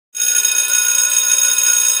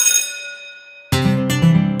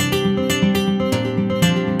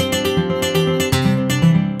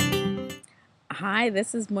Hi,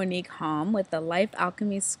 this is Monick Halm with the Life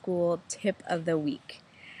Alchemy School Tip of the Week.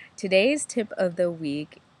 Today's tip of the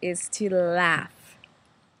week is to laugh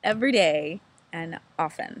every day and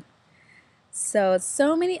often. So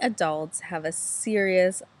many adults have a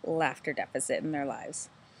serious laughter deficit in their lives.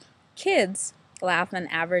 Kids laugh an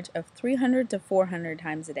average of 300 to 400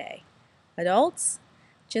 times a day. Adults,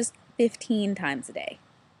 just 15 times a day.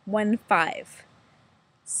 1-5.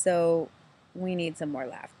 So we need some more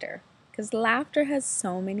laughter. Because laughter has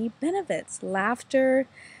so many benefits. Laughter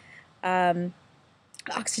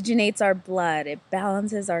oxygenates our blood. It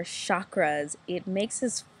balances our chakras. It makes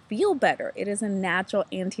us feel better. It is a natural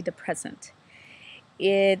antidepressant.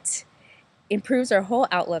 It improves our whole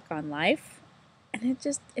outlook on life. And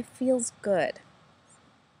it feels good.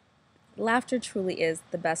 Laughter truly is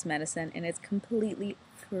the best medicine, and it's completely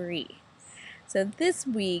free. So this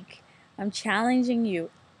week, I'm challenging you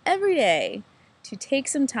every day to take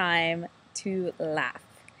some time to laugh.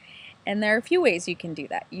 And there are a few ways you can do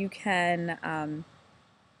that. You can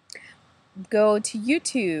go to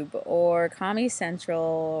YouTube or Comedy Central,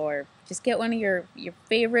 or just get one of your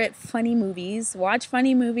favorite funny movies, watch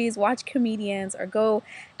comedians, or go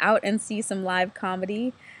out and see some live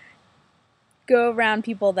comedy. Go around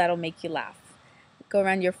people that'll make you laugh. Go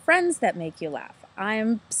around your friends that make you laugh.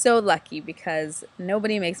 I'm so lucky because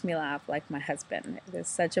nobody makes me laugh like my husband. It is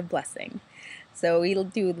such a blessing. So we'll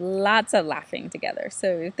do lots of laughing together.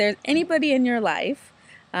 So if there's anybody in your life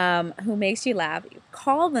who makes you laugh,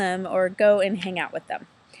 call them or go and hang out with them.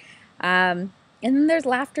 And then there's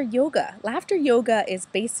laughter yoga. Laughter yoga is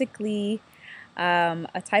basically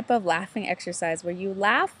a type of laughing exercise where you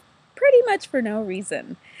laugh pretty much for no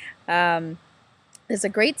reason. There's a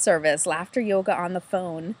great service, Laughter Yoga on the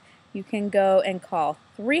phone. You can go and call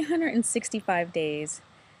 365 days,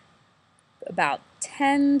 about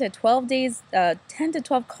 10 to 12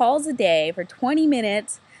 calls a day for 20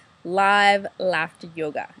 minutes, live laughter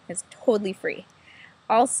yoga. It's totally free.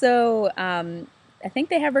 Also, I think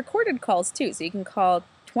they have recorded calls too, so you can call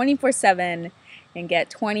 24/7 and get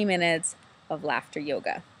 20 minutes of laughter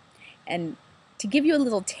yoga. And to give you a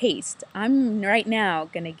little taste, I'm right now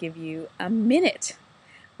going to give you a minute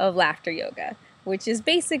of laughter yoga, which is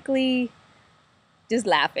basically just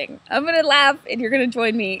laughing. I'm going to laugh and you're going to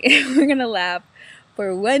join me. We're going to laugh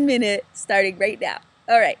for 1 minute starting right now.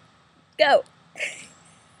 All right, go.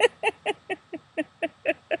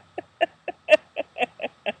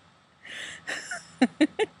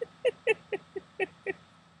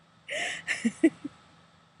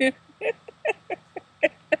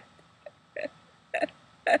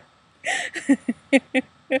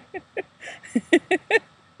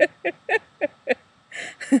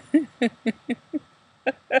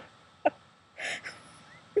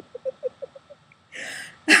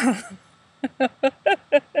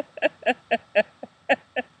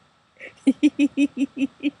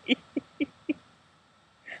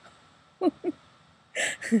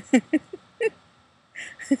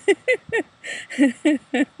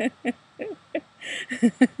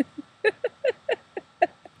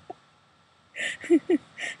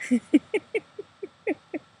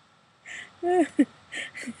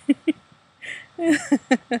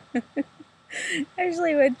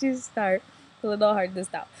 Actually went to start. A little hard to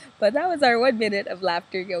stop. But that was our 1 minute of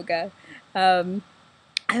laughter yoga. I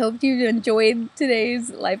hope you enjoyed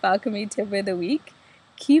today's Life Alchemy tip of the week.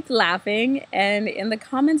 Keep laughing, and in the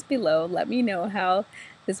comments below, let me know how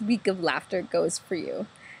this week of laughter goes for you.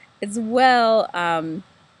 As well,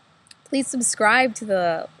 please subscribe to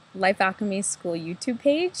the Life Alchemy School YouTube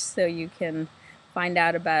page so you can find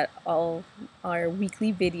out about all our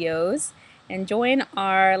weekly videos, and join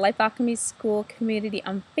our Life Alchemy School community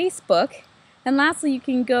on Facebook. And lastly, you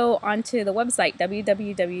can go onto the website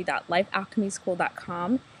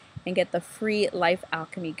www.lifealchemyschool.com and get the free Life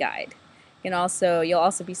Alchemy guide. And you'll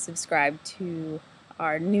also be subscribed to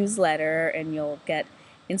our newsletter, and you'll get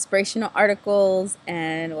inspirational articles,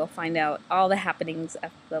 and we'll find out all the happenings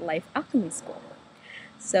at the Life Alchemy School.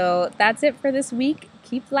 So that's it for this week.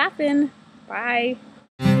 Keep laughing. Bye.